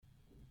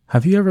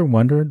Have you ever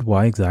wondered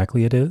why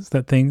exactly it is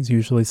that things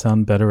usually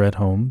sound better at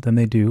home than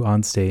they do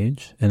on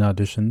stage, in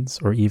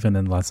auditions, or even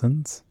in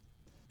lessons?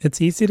 It's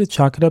easy to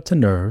chalk it up to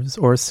nerves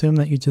or assume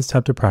that you just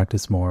have to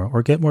practice more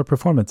or get more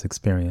performance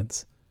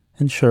experience.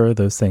 And sure,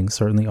 those things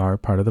certainly are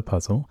part of the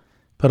puzzle,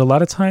 but a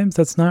lot of times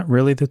that's not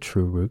really the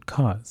true root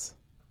cause.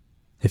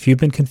 If you've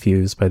been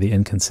confused by the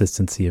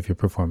inconsistency of your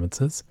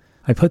performances,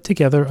 I put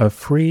together a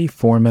free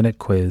 4-minute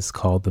quiz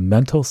called the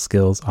Mental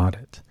Skills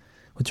Audit,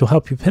 which will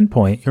help you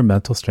pinpoint your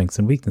mental strengths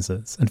and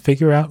weaknesses and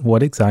figure out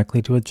what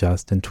exactly to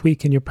adjust and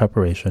tweak in your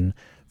preparation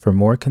for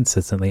more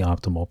consistently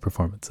optimal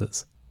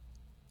performances.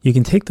 You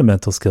can take the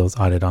Mental Skills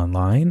Audit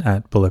online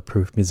at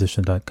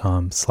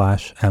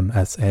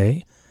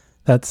bulletproofmusician.com/MSA.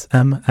 That's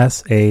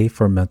MSA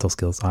for Mental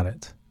Skills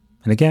Audit.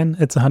 And again,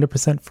 it's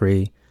 100%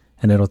 free,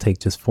 and it'll take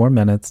just 4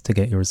 minutes to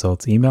get your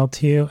results emailed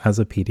to you as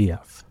a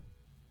PDF.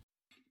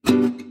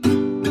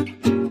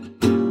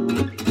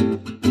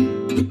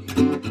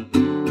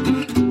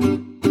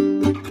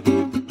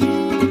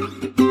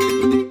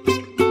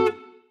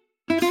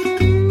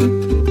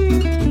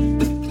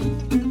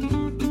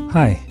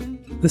 Hi,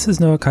 this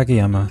is Noah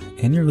Kageyama,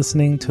 and you're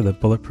listening to the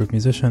Bulletproof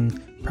Musician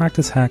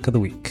Practice Hack of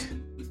the Week.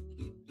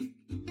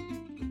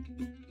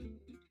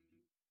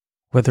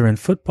 Whether in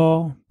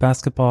football,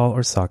 basketball,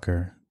 or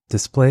soccer,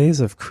 displays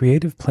of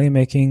creative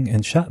playmaking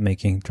and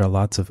shot-making draw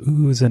lots of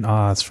oohs and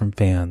ahs from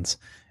fans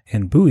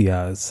and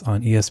booyahs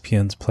on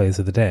ESPN's Plays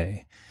of the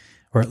Day,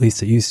 or at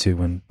least it used to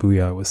when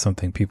booyah was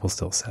something people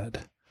still said.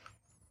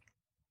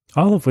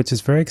 All of which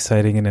is very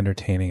exciting and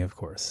entertaining, of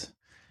course.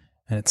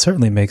 And it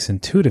certainly makes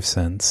intuitive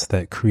sense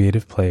that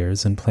creative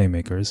players and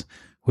playmakers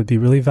would be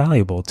really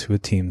valuable to a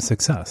team's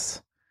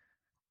success.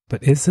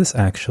 But is this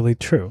actually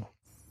true?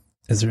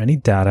 Is there any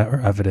data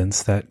or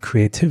evidence that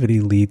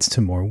creativity leads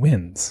to more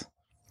wins?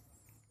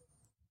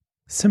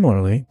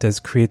 Similarly,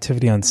 does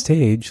creativity on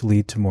stage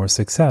lead to more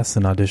success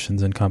in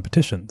auditions and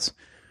competitions?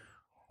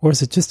 Or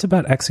is it just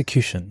about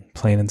execution,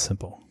 plain and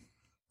simple?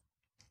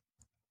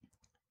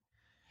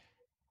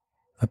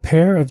 A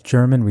pair of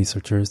German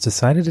researchers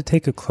decided to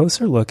take a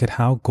closer look at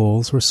how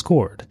goals were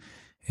scored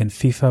in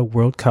FIFA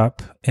World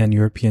Cup and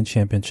European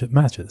Championship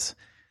matches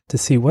to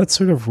see what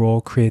sort of role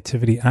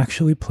creativity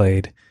actually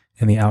played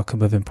in the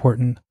outcome of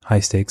important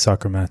high-stakes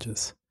soccer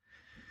matches.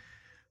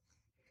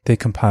 They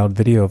compiled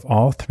video of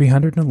all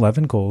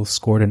 311 goals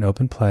scored in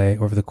open play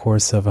over the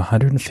course of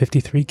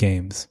 153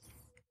 games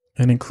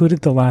and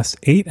included the last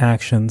 8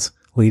 actions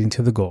leading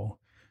to the goal,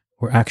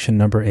 where action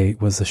number 8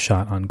 was the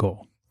shot on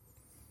goal.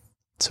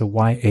 So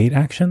why 8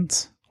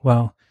 actions?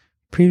 Well,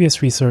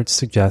 previous research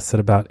suggests that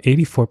about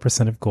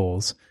 84% of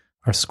goals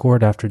are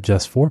scored after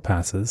just 4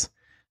 passes,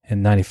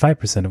 and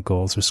 95% of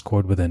goals are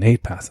scored within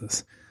 8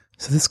 passes.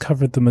 So this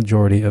covered the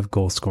majority of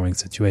goal-scoring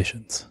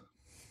situations.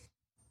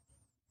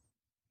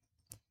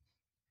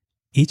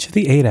 Each of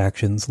the 8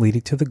 actions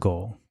leading to the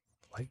goal,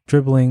 like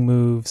dribbling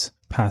moves,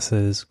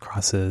 passes,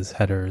 crosses,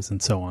 headers,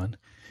 and so on,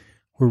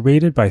 were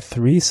rated by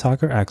 3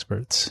 soccer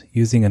experts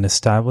using an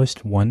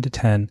established 1 to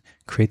 10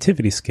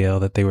 creativity scale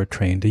that they were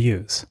trained to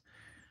use,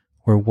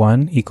 where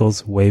 1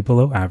 equals way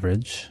below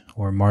average,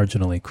 or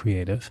marginally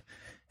creative,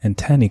 and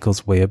 10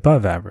 equals way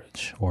above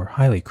average, or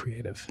highly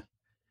creative.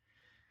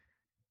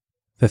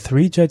 The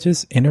 3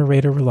 judges' inner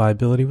rater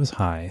reliability was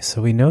high,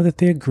 so we know that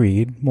they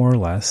agreed, more or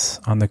less,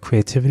 on the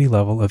creativity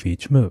level of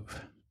each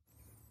move.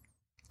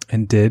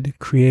 And did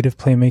creative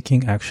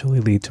playmaking actually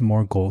lead to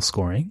more goal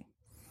scoring?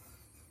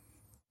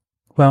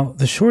 Well,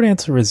 the short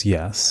answer is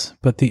yes,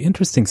 but the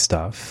interesting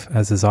stuff,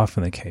 as is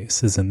often the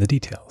case, is in the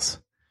details.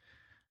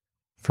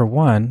 For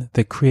one,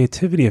 the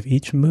creativity of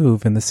each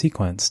move in the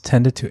sequence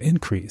tended to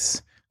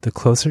increase the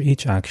closer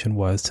each action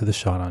was to the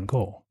shot on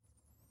goal.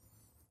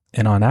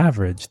 And on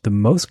average, the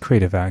most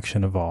creative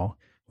action of all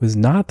was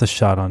not the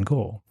shot on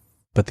goal,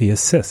 but the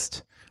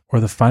assist, or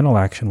the final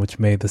action which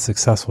made the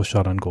successful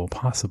shot on goal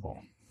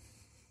possible.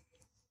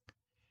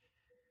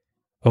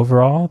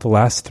 Overall, the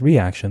last 3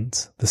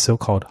 actions, the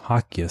so-called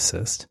hockey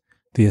assist,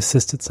 the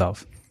assist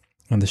itself,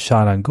 and the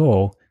shot on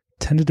goal,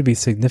 tended to be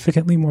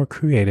significantly more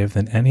creative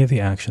than any of the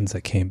actions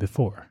that came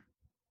before.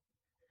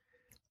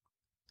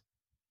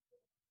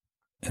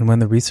 And when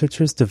the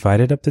researchers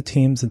divided up the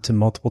teams into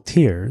multiple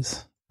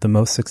tiers, the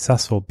most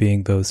successful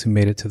being those who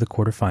made it to the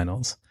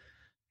quarterfinals,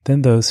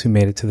 then those who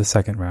made it to the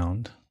second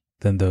round,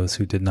 then those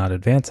who did not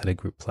advance at a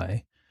group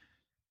play,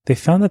 they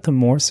found that the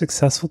more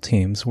successful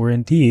teams were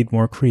indeed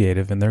more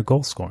creative in their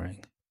goal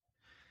scoring.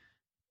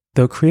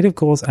 Though creative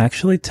goals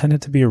actually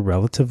tended to be a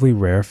relatively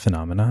rare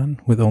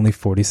phenomenon, with only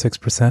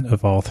 46%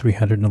 of all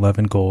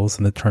 311 goals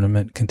in the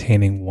tournament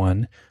containing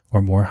 1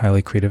 or more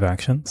highly creative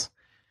actions,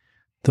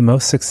 the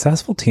most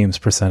successful team's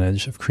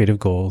percentage of creative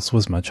goals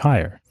was much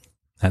higher,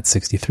 at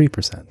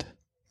 63%.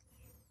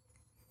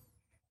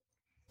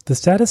 The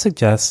data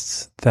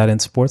suggests that in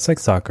sports like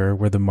soccer,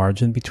 where the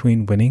margin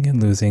between winning and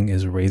losing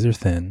is razor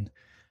thin,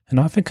 and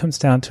often comes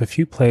down to a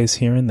few plays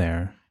here and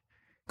there,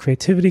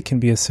 creativity can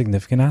be a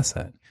significant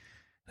asset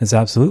and is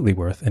absolutely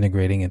worth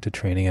integrating into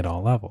training at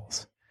all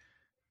levels.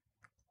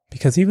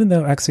 Because even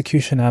though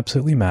execution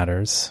absolutely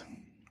matters,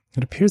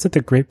 It appears that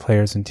the great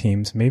players and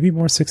teams may be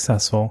more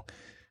successful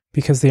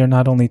because they are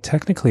not only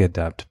technically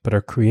adept, but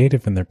are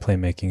creative in their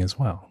playmaking as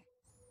well.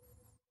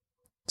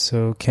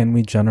 So can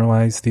we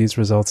generalize these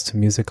results to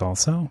music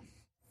also?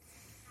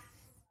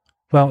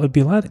 Well, it would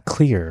be a lot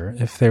clearer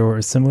if there were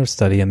a similar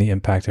study on the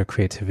impact of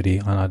creativity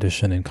on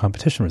audition and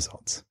competition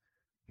results.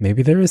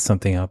 Maybe there is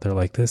something out there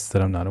like this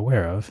that I'm not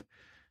aware of,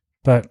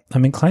 but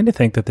I'm inclined to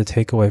think that the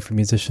takeaway for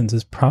musicians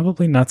is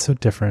probably not so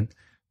different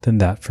than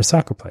that for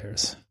soccer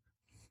players.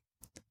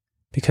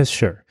 Because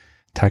sure,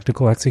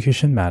 tactical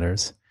execution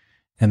matters,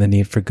 and the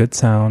need for good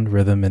sound,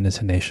 rhythm, and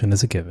intonation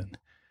is a given.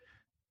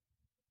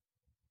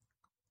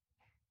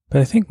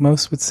 But I think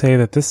most would say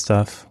that this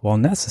stuff, while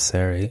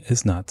necessary,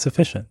 is not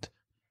sufficient.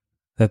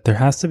 That there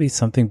has to be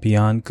something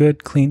beyond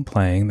good, clean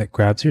playing that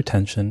grabs your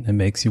attention and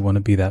makes you want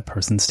to be that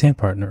person's stand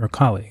partner or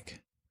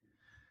colleague.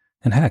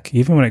 And heck,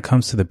 even when it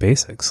comes to the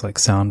basics like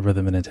sound,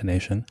 rhythm, and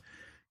intonation,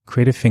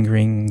 creative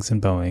fingerings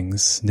and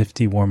bowings,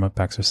 nifty warm-up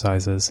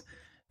exercises,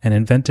 and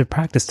inventive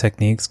practice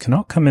techniques can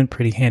all come in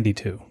pretty handy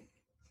too.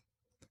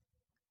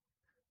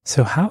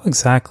 So how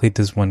exactly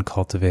does one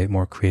cultivate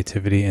more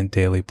creativity in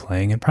daily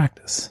playing and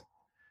practice?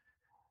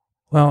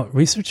 Well,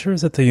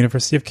 researchers at the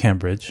University of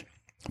Cambridge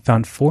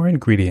found 4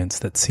 ingredients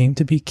that seem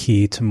to be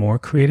key to more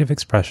creative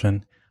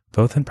expression,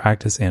 both in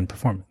practice and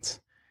performance.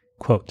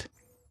 Quote,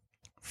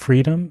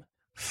 freedom,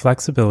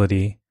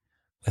 flexibility,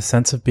 a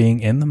sense of being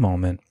in the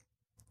moment,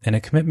 and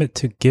a commitment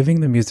to giving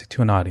the music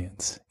to an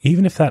audience,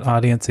 even if that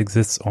audience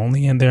exists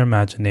only in their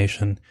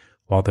imagination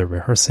while they're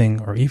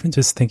rehearsing or even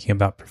just thinking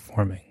about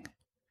performing.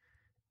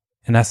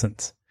 In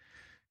essence,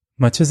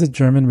 much as the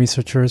German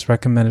researchers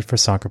recommended for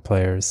soccer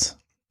players,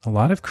 a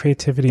lot of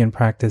creativity in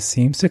practice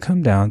seems to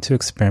come down to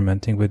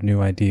experimenting with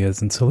new ideas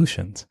and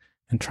solutions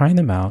and trying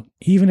them out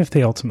even if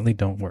they ultimately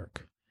don't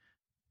work,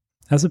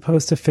 as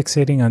opposed to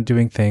fixating on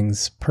doing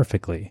things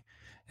perfectly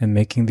and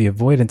making the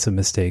avoidance of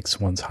mistakes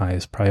one's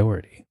highest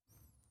priority,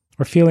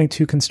 or feeling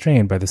too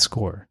constrained by the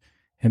score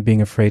and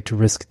being afraid to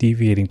risk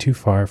deviating too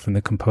far from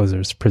the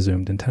composer's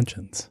presumed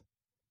intentions.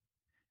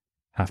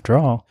 After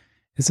all,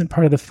 isn't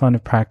part of the fun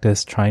of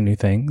practice trying new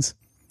things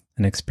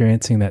and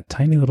experiencing that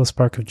tiny little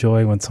spark of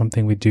joy when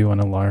something we do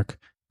on a lark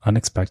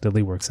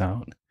unexpectedly works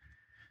out?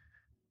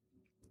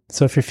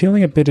 So if you're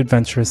feeling a bit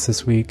adventurous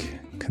this week,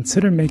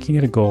 consider making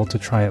it a goal to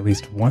try at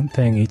least one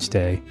thing each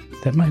day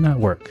that might not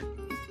work,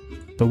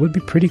 but would be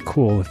pretty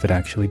cool if it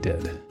actually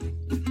did.